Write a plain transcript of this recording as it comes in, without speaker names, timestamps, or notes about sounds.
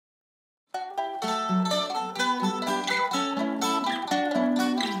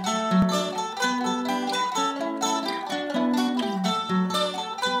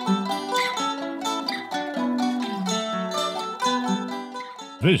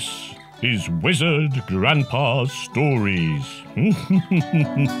This is Wizard Grandpa's Stories.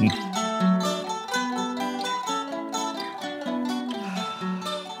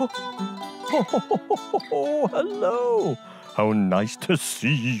 Oh, hello! How nice to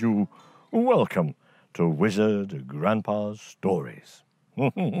see you. Welcome to Wizard Grandpa's Stories.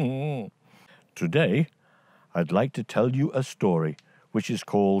 Today, I'd like to tell you a story which is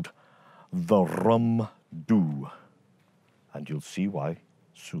called The Rum Do, and you'll see why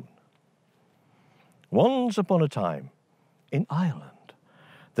soon. Once upon a time, in Ireland,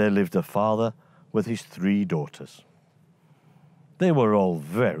 there lived a father with his 3 daughters. They were all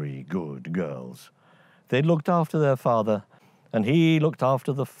very good girls. They looked after their father, and he looked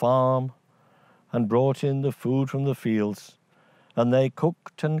after the farm and brought in the food from the fields, and they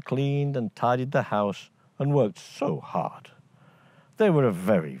cooked and cleaned and tidied the house and worked so hard. They were a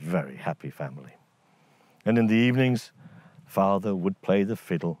very, very happy family. And in the evenings, father would play the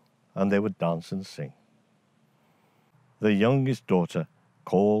fiddle and they would dance and sing. The youngest daughter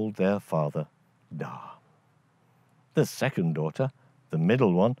called their father Da. The second daughter, the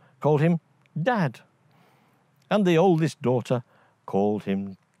middle one, called him Dad. And the oldest daughter called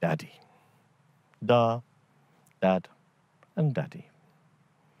him Daddy. Da, Dad, and Daddy.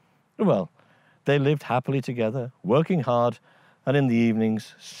 Well, they lived happily together, working hard, and in the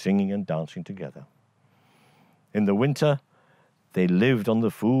evenings singing and dancing together. In the winter, they lived on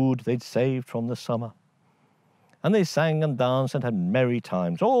the food they'd saved from the summer. And they sang and danced and had merry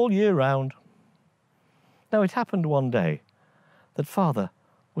times all year round. Now it happened one day that father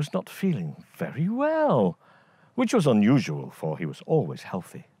was not feeling very well, which was unusual, for he was always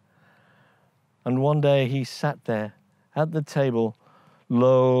healthy. And one day he sat there at the table,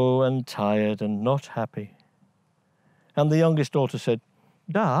 low and tired and not happy. And the youngest daughter said,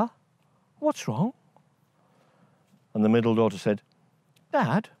 Da, what's wrong? And the middle daughter said,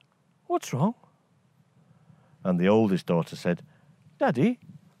 Dad, what's wrong? And the oldest daughter said, Daddy,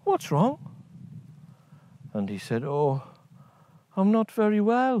 what's wrong? And he said, Oh, I'm not very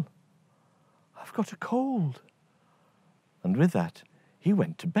well. I've got a cold. And with that, he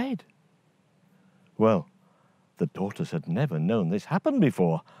went to bed. Well, the daughters had never known this happened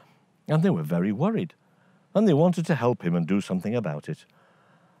before, and they were very worried, and they wanted to help him and do something about it.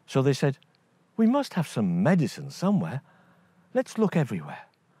 So they said, We must have some medicine somewhere. Let's look everywhere.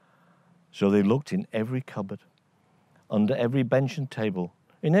 So they looked in every cupboard, under every bench and table,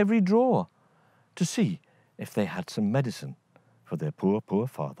 in every drawer, to see if they had some medicine for their poor, poor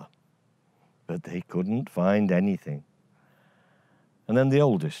father. But they couldn't find anything. And then the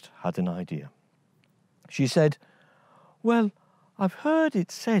oldest had an idea. She said, Well, I've heard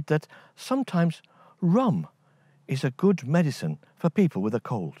it said that sometimes rum is a good medicine for people with a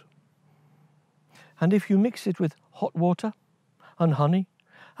cold. And if you mix it with hot water and honey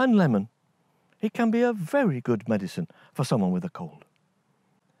and lemon, it can be a very good medicine for someone with a cold.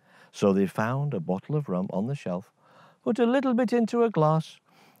 So they found a bottle of rum on the shelf, put a little bit into a glass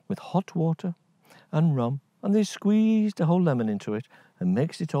with hot water and rum, and they squeezed a whole lemon into it and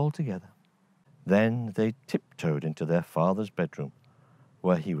mixed it all together. Then they tiptoed into their father's bedroom,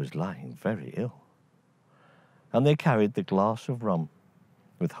 where he was lying very ill. And they carried the glass of rum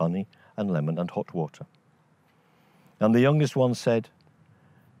with honey and lemon and hot water. And the youngest one said,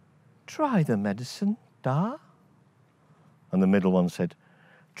 Try the medicine, Da. And the middle one said,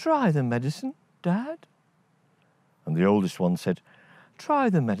 Try the medicine, Dad. And the oldest one said, Try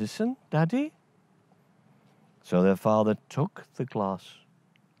the medicine, Daddy. So their father took the glass,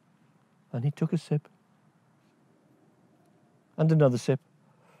 and he took a sip, and another sip,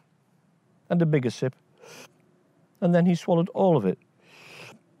 and a bigger sip, and then he swallowed all of it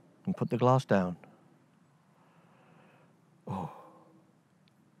and put the glass down. Oh.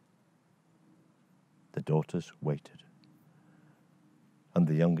 The daughters waited. And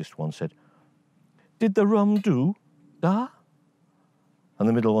the youngest one said, Did the rum do, Da? And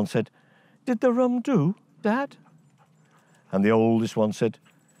the middle one said, Did the rum do, Dad? And the oldest one said,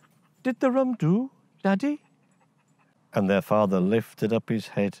 Did the rum do, Daddy? And their father lifted up his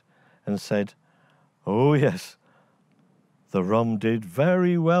head and said, Oh, yes, the rum did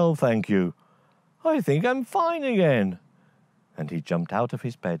very well, thank you. I think I'm fine again. And he jumped out of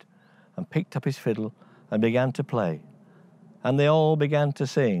his bed and picked up his fiddle and began to play. And they all began to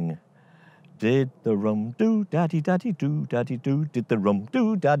sing, Did the rum do, daddy, daddy, do, daddy, do? Did the rum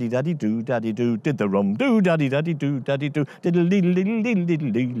do, daddy, daddy, do, daddy, do? Did the rum do, daddy, daddy, do, daddy, do? Diddle, diddle, diddle, diddle,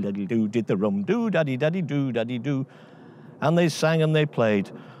 diddle, diddle, diddle, do. Did the rum do, daddy, daddy, do, daddy, do? And they sang and they played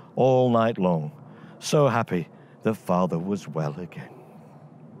all night long, so happy that father was well again.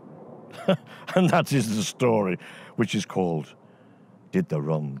 And that is the story, which is called did the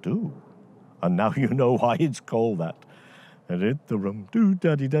rum do? And now you know why it's called that. Did the rum do,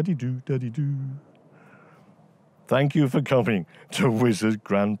 daddy, daddy, do, daddy, do. Thank you for coming to Wizard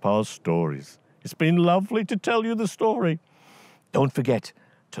Grandpa's Stories. It's been lovely to tell you the story. Don't forget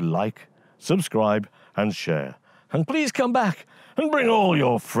to like, subscribe, and share. And please come back and bring all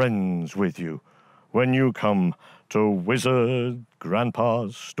your friends with you when you come to Wizard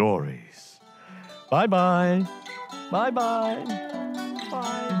Grandpa's Stories. Bye-bye. Bye-bye.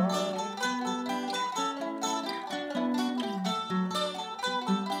 Bye.